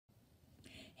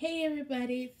Hey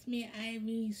everybody, it's me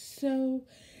Ivy. So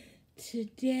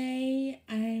today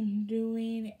I'm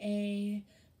doing a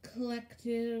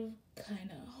collective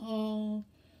kind of haul.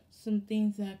 Some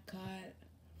things I got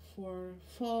for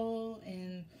fall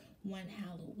and one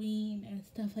Halloween and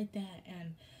stuff like that,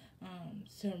 and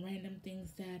some random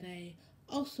things that I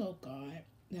also got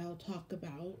that I'll talk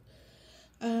about.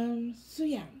 So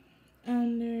yeah,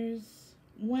 there's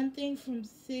one thing from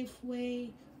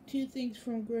Safeway, two things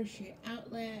from Grocery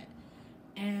Outlet,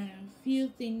 and a few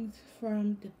things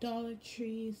from the Dollar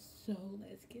Tree. So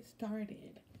let's get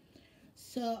started.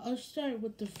 So I'll start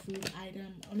with the food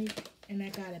item. And I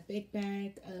got a big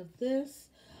bag of this.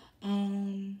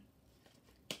 Um,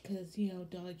 because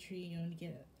Dollar Tree you only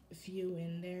get a few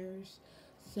in theirs.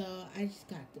 So I just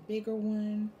got the bigger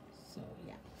one. So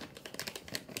yeah.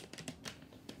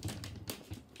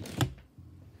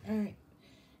 All right.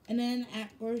 And then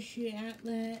at Grocery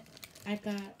Outlet, I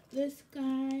got this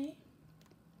guy.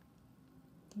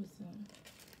 What's that?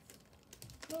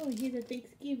 Oh, he's a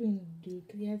Thanksgiving dude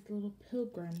because he has a little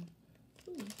pilgrim.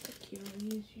 Ooh, so cute. I'll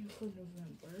use you for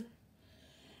November.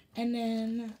 And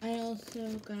then I also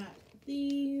got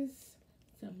these,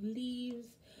 some leaves.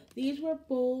 These were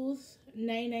bowls,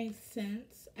 99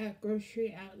 cents at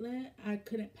Grocery Outlet. I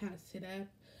couldn't pass it up,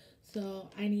 so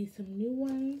I need some new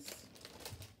ones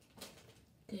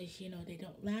because they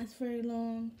don't last very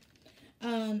long.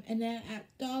 And then at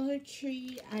Dollar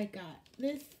Tree, I got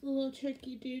this little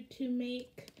turkey dude to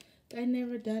make. I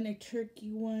never done a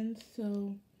turkey one,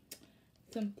 so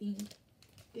something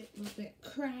get a little bit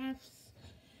crafts.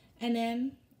 And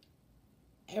then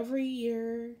every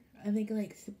year, I think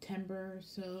like September or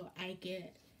so, I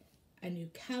get a new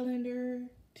calendar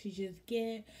to just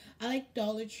get. I like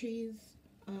Dollar Trees.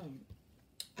 Um,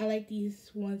 I like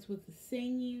these ones with the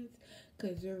sayings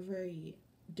because they're very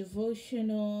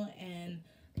devotional and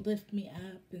lift me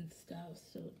up and stuff.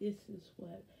 So this is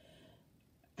what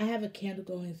I have a candle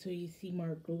going so you see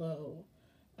more glow.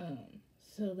 Um,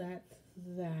 so that's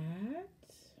that.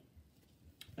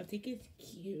 I think it's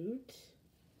cute.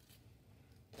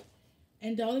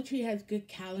 And Dollar Tree has good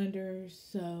calendars,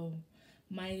 so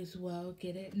might as well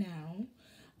get it now.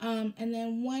 And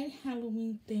then one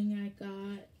Halloween thing I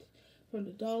got from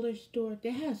the dollar store.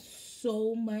 They have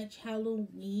so much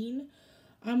Halloween.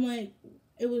 I'm like,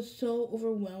 it was so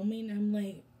overwhelming. I'm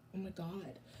like, oh my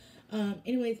god.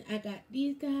 Anyways, I got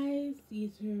these guys.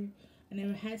 These are, I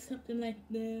never had something like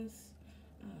this.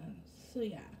 So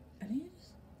yeah, I think it's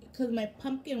because my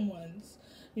pumpkin ones,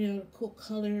 the cool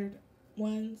colored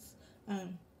ones,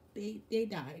 um, they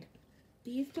died.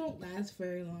 These don't last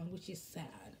very long, which is sad.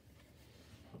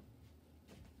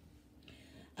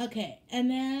 Okay, and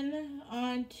then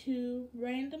on to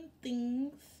random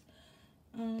things.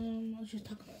 I'll just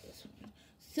talk about this one.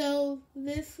 So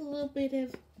this little bit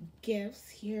of gifts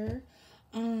here,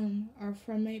 are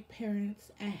from my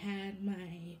parents. I had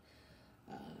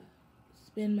it's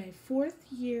been my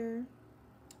fourth year,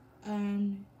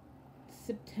 um,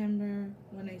 September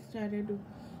when I started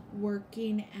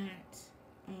working at,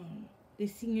 the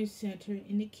senior center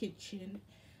in the kitchen,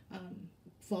 um,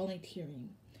 volunteering.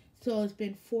 So it's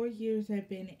been 4 years I've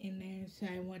been in there, so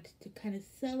I wanted to kind of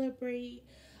celebrate.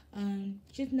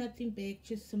 Just nothing big,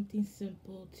 just something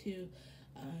simple to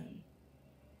um,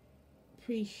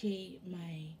 appreciate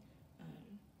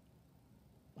um,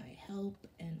 my help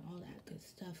and all that good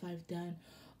stuff I've done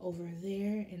over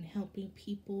there and helping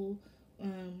people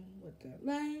with their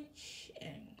lunch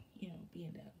and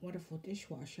being the wonderful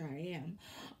dishwasher I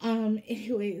am.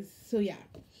 Anyways, so yeah,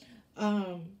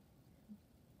 um,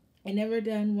 I never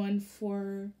done one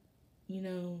for you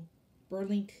know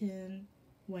Burlington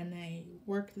when I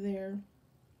worked there,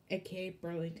 aka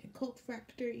Burlington Coat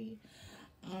Factory.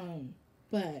 Um,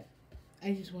 but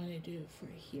I just want to do it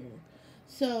for here.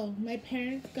 So my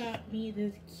parents got me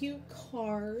this cute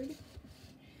card.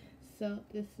 So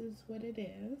this is what it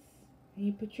is. And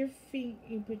you put your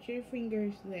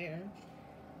fingers there,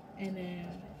 and then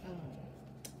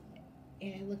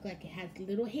and it looked like it has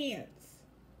little hands,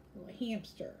 little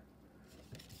hamster.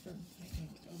 Oh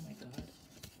my god,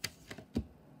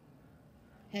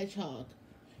 hedgehog.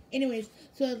 Anyways,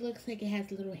 so it looks like it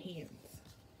has little hands.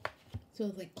 So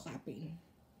it's like clapping.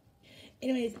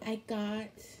 Anyways, I got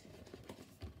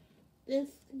this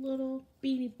little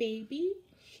beanie baby.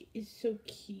 She is so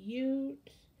cute.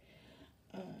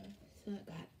 Uh, so I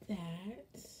got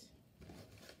that.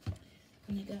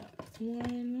 And I got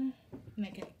one. And I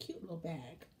got a cute little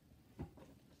bag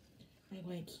I'm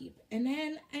going to keep. And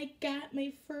then I got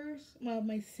my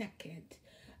second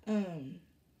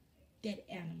dead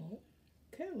animal.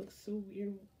 Kind of looks so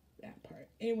weird, that part.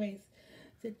 Anyways,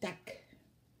 it's a duck.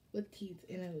 with teeth,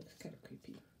 and it looks kind of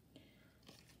creepy.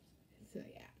 So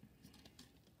yeah,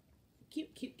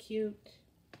 cute, cute, cute.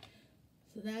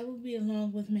 So that will be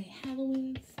along with my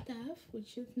Halloween stuff,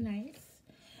 which is nice.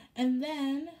 And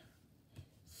then,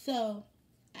 so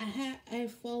I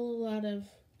follow a lot of,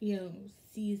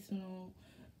 seasonal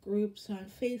groups on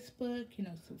Facebook,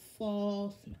 some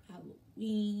fall, some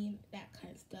Halloween, that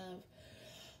kind of stuff.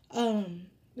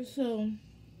 So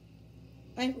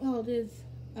I follow this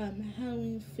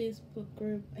Halloween Facebook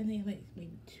group. I think like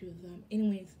maybe two of them.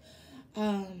 Anyways,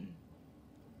 um,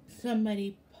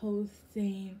 somebody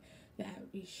posting that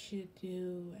we should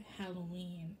do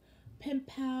Halloween pen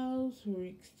pals or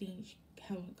exchange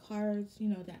Halloween cards,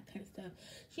 that kind of stuff.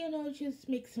 Just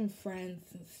make some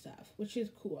friends and stuff, which is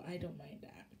cool. I don't mind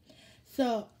that.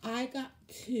 So I got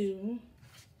two,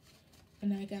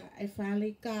 and I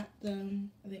finally got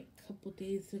them, I think a couple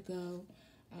days ago.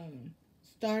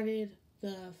 Started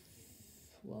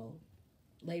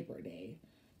Labor Day.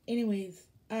 Anyways,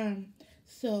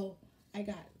 so I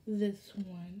got this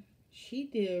one. She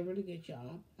did a really good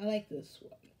job. I like this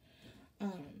one.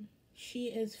 She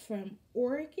is from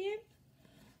Oregon.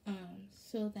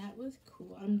 So that was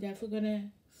cool. I'm definitely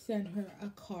gonna send her a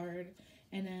card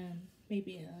and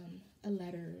maybe a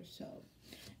letter or so.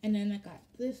 And then I got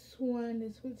this one.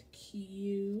 This one's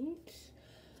cute.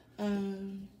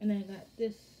 And I got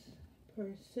this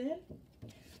person.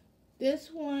 This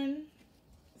one,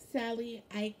 sadly,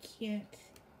 I can't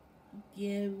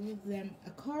give them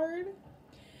a card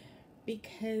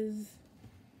because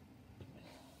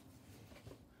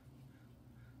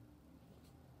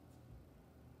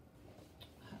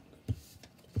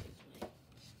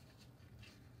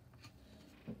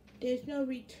there's no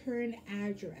return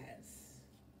address.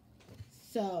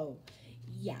 So,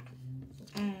 yeah.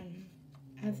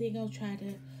 I think I'll try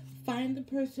to find the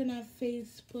person on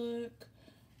Facebook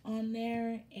on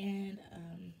there and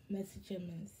message them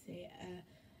and say,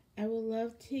 I would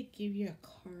love to give you a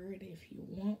card if you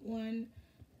want one.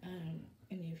 And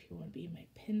if you want to be my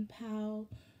pen pal,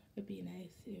 it'd be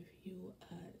nice if you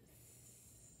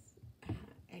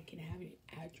I can have your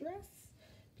address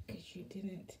because you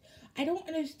didn't. I don't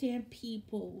understand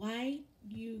people. Why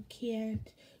you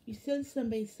send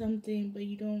somebody something, but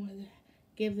you don't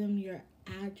give them your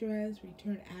address,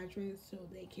 return address, so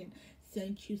they can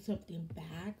send you something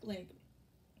back. Like,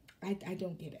 I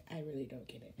don't get it. I really don't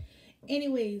get it.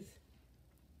 Anyways,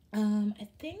 I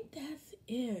think that's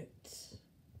it.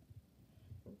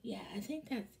 Yeah, I think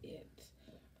that's it.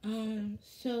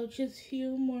 So just a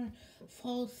few more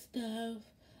fall stuff.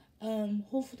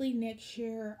 Hopefully next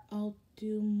year I'll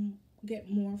get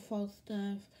more fall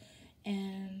stuff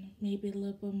and maybe a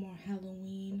little bit more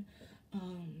Halloween.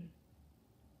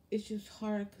 It's just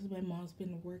hard because my mom's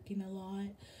been working a lot,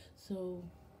 so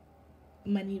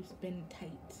money's been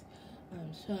tight.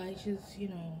 So I just,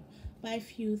 buy a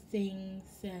few things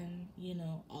and,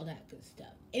 all that good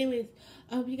stuff. Anyways,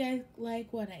 I hope you guys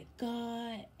like what I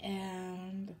got,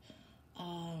 and,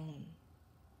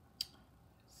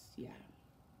 yeah.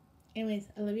 Anyways,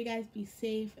 I love you guys. Be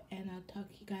safe, and I'll talk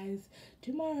to you guys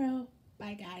tomorrow.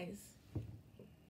 Bye, guys.